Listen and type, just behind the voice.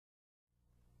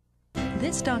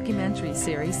This documentary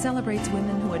series celebrates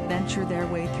women who adventure their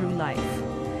way through life.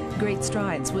 Great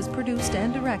Strides was produced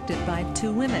and directed by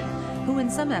two women who in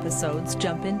some episodes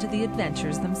jump into the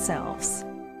adventures themselves.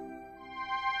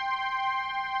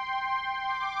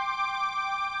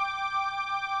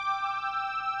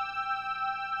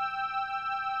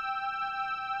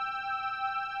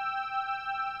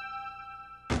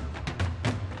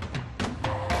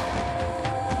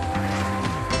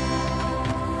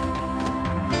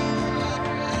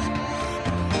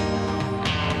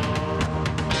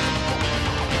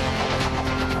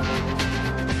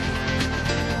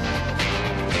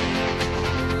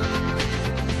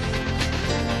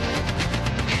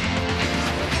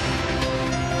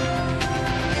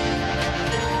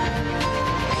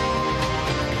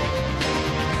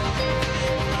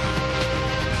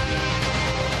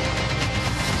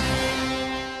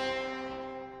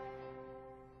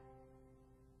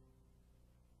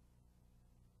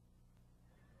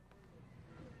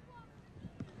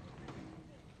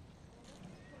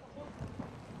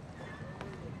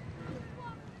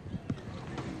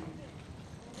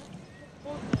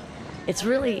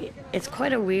 It's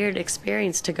quite a weird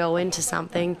experience to go into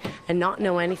something and not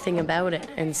know anything about it,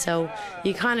 and so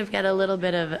you kind of get a little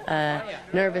bit of a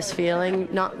nervous feeling,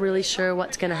 not really sure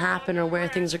what's going to happen or where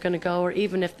things are going to go, or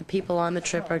even if the people on the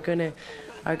trip are going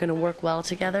to work well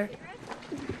together.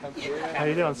 How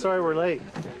you doing? Sorry we're late.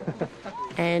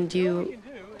 And you,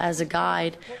 as a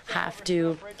guide, have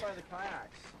to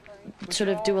sort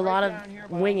of do a lot of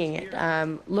winging it,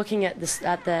 looking at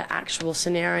the actual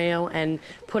scenario and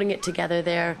putting it together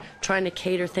there, trying to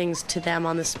cater things to them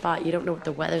on the spot. You don't know what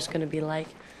the weather's going to be like,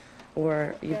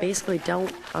 or you basically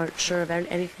aren't sure of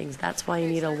anything. That's why you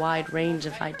need a wide range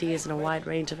of ideas and a wide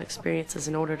range of experiences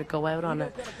in order to go out on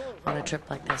a trip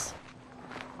like this.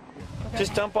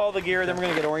 Just dump all the gear, then we're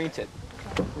going to get oriented.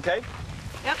 Okay?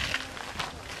 Yep.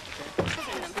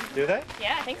 Do they?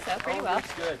 Yeah, I think so. Pretty well.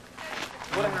 That's good.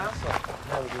 What a hassle.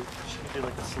 No, we should do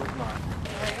like a slip knot.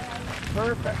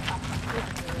 Perfect.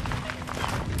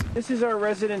 This is our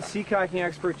resident sea kayaking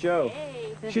expert, Jo.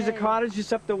 Hey. She's a cottage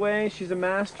just up the way. She's a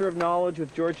master of knowledge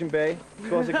with Georgian Bay, as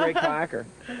well as a great kayaker.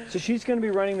 So she's going to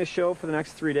be running the show for the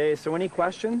next 3 days. So any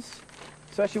questions,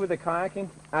 especially with the kayaking,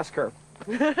 ask her.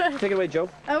 Take it away, Jo.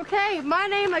 Okay, my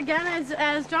name again,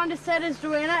 as John just said, is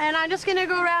Joanna, and I'm just going to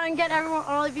go around and get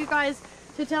all of you guys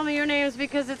to tell me your names,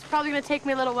 because it's probably going to take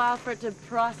me a little while for it to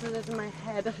process this in my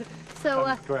head.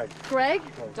 So, Greg. Greg.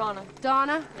 Donna.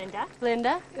 Donna. Linda.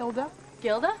 Linda. Ilda.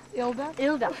 Gilda. Ilda.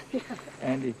 Ilda.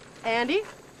 Andy. Andy.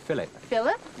 Philip.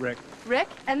 Philip. Rick. Rick.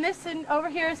 And this over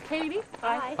here is Katie.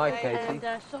 Hi. Hi, Katie.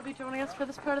 And she'll be joining us for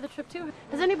this part of the trip too.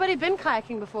 Has anybody been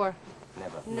kayaking before?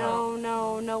 Never.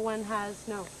 No one has.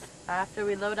 No. After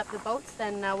we load up the boats,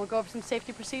 then we'll go over some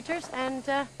safety procedures, and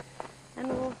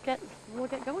we'll get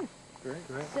going. Great.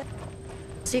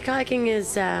 Sea kayaking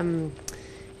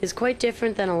is quite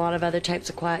different than a lot of other types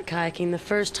of kayaking. The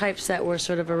first types that were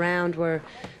sort of around were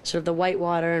sort of the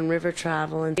whitewater and river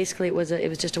travel, and basically it was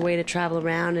just a way to travel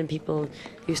around, and people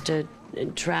used to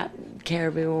trap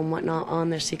caribou and whatnot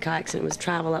on their sea kayaks, and it was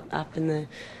travel up in the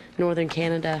northern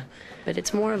Canada. But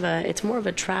it's more of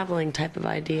a traveling type of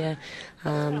idea.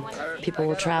 People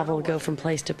will travel, go from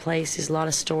place to place. There's a lot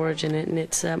of storage in it, and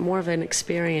it's more of an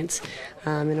experience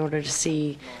in order to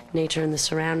see nature and the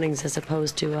surroundings, as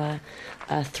opposed to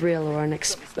a thrill or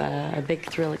a big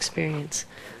thrill experience.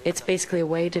 It's basically a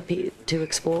way to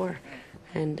explore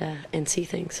and see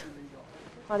things.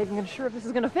 Not even sure if this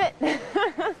is going to fit.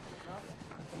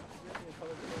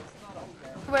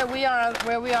 Where we are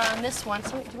on this one.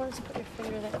 So, do you want to put your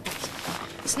finger there?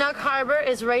 Snug Harbor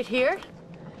is right here,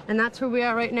 and that's where we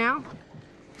are right now.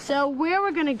 So where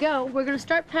we're going to go, we're going to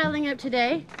start paddling out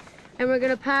today, and we're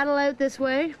going to paddle out this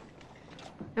way,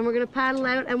 and we're going to paddle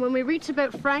out, and when we reach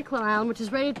about Franklin Island, which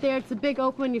is right there, it's a big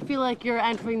open, you feel like you're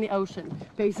entering the ocean,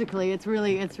 basically. It's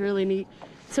really neat.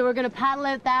 So we're going to paddle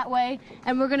out that way,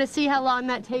 and we're going to see how long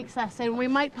that takes us. And we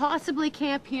might possibly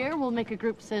camp here. We'll make a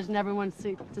group decision. Everyone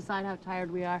decide how tired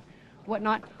we are,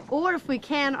 whatnot. Or if we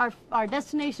can, our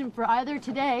destination for either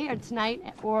today or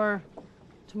tonight or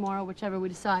tomorrow, whichever we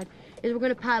decide, is we're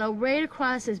going to paddle right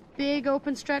across this big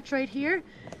open stretch right here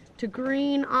to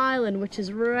Green Island, which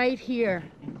is right here.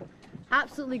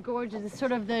 Absolutely gorgeous. It's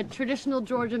sort of the traditional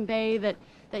Georgian Bay that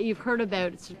you've heard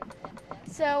about.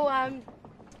 So,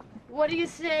 what do you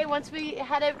say once we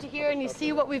head out to here and you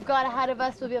see what we've got ahead of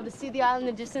us? We'll be able to see the island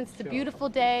in the distance. It's a beautiful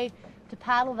day to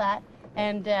paddle that,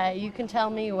 and you can tell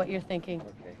me what you're thinking.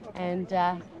 And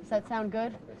does that sound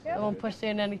good? I won't push you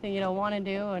into anything you don't want to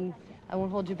do, and I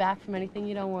won't hold you back from anything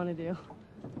you don't want to do.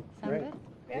 Sound good?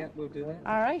 Yeah, we'll do that.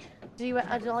 All right. Do you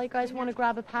guys want to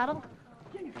grab a paddle?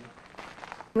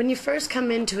 When you first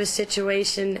come into a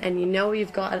situation and you know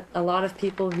you've got a lot of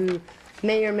people who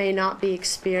may or may not be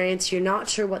experienced, you're not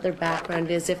sure what their background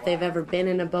is, if they've ever been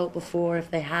in a boat before, if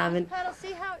they haven't,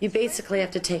 you basically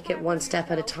have to take it one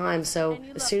step at a time. So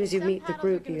as soon as you meet the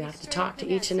group, you have to talk to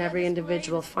each and every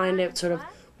individual, find out sort of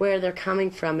where they're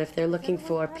coming from, if they're looking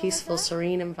for a peaceful,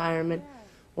 serene environment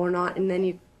or not, and then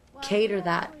you cater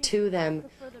that to them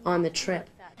on the trip.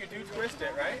 You do twist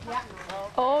it, right?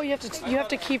 Oh, you have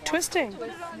to keep twisting.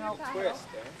 Twist.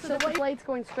 So the blade's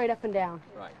going straight up and down.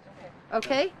 Right.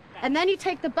 Okay? And then you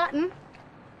take the button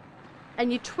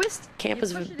and you twist. Camp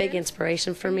was a big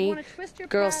inspiration for me.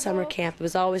 Girls' summer camp. It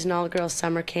was always an all-girls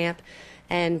summer camp.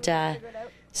 And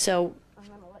so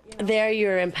there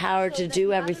you're empowered to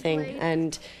do everything,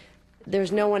 and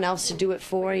there's no one else to do it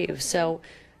for you. So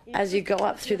as you go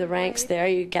up through the ranks there,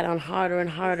 you get on harder and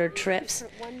harder trips,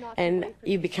 and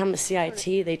you become a CIT.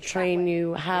 They train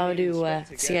you how to,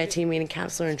 CIT meaning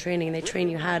counselor in training, they train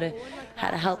you how to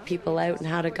help people out and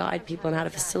how to guide people and how to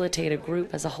facilitate a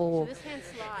group as a whole.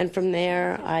 And from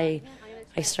there, I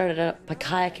started up a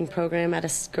kayaking program at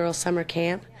a girls' summer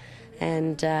camp,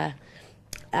 and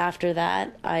after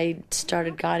that, I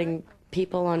started guiding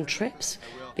people on trips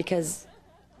because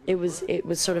it was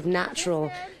sort of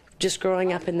natural. Just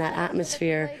growing up in that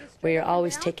atmosphere where you're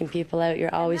always taking people out,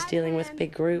 you're always dealing with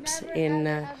big groups in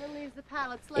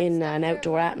an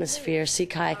outdoor atmosphere, sea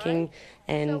kayaking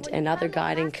and other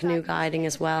guiding, canoe guiding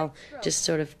as well, just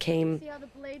sort of came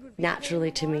naturally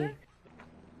to me.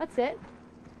 That's it.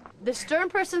 The stern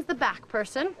person's the back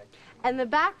person, and the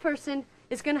back person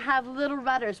is going to have little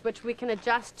rudders which we can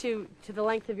adjust to the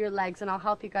length of your legs, and I'll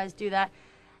help you guys do that.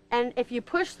 And if you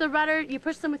push the rudder, you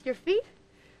push them with your feet.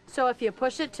 So if you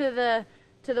push it to the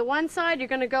one side, you're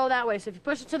going to go that way. So if you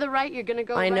push it to the right, you're going to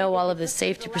go I right. know all of the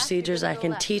safety procedures. I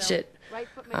can teach it.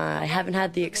 I haven't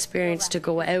had the experience to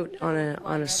go out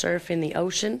on a surf in the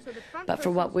ocean, but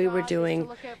for what we were doing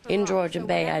in Georgian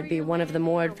Bay, I'd be one of the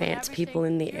more advanced people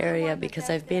in the area because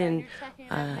I've been in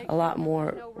a lot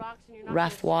more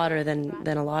rough water than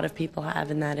a lot of people have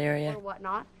in that area.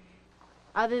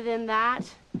 Other than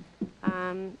that,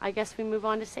 I guess we move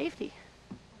on to safety.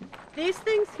 These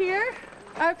things here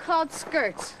are called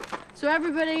skirts. So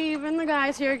everybody, even the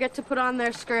guys here, get to put on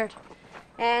their skirt.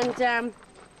 And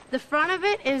the front of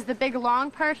it is the big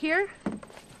long part here.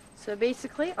 So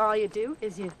basically all you do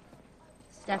is you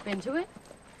step into it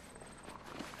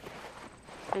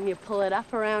and you pull it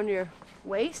up around your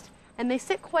waist. And they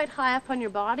sit quite high up on your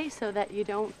body so that you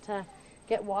don't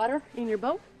get water in your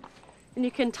boat. And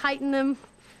you can tighten them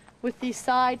with these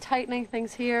side tightening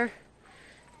things here.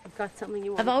 I've got something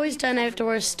you want. I've always done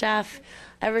outdoor stuff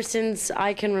ever since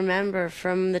I can remember.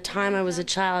 From the time I was a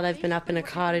child, I've been up in a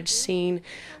cottage scene.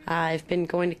 I've been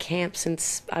going to camp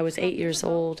since I was 8 years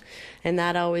old, and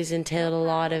that always entailed a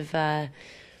lot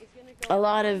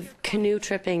of canoe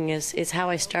tripping. Is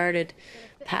how I started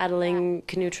paddling,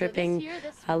 canoe tripping,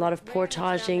 a lot of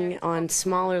portaging on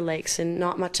smaller lakes, and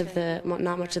not much of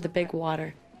the big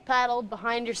water. Paddle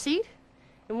behind your seat,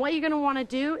 and what you're going to want to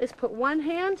do is put one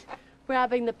hand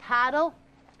grabbing the paddle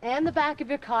and the back of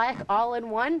your kayak all in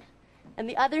one, and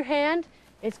the other hand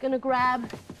is going to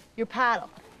grab your paddle,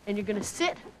 and you're going to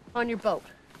sit on your boat,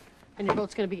 and your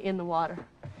boat's going to be in the water.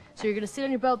 So you're going to sit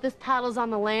on your boat. This paddle's on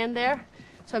the land there,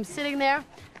 so I'm sitting there,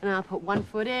 and I'll put one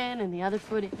foot in and the other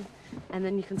foot in, and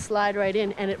then you can slide right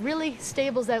in, and it really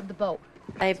stables out the boat.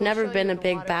 I've never been a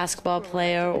big basketball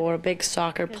player or a big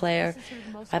soccer player.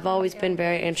 I've always been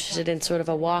very interested in sort of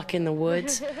a walk in the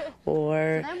woods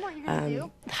or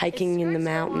hiking in the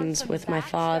mountains with my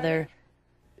father.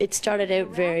 It started out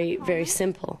very, very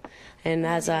simple, and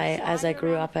as I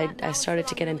grew up, I started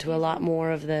to get into a lot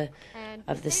more of the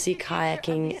sea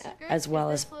kayaking as well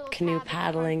as canoe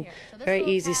paddling. Very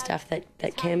easy stuff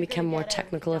that can become more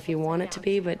technical if you want it to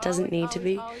be, but it doesn't need to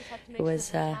be. It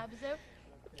was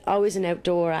always an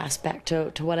outdoor aspect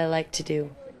to what I like to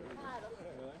do.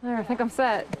 There, I think I'm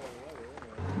set.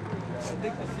 I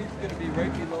think the seat's going to be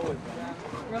right below it.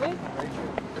 Really?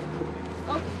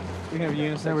 Oh. We have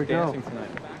unisex There we go. dancing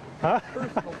tonight. Huh?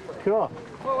 Cool.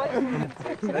 Well, what?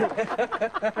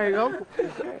 There you go.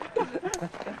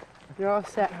 You're all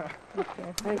set.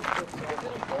 Okay, thanks.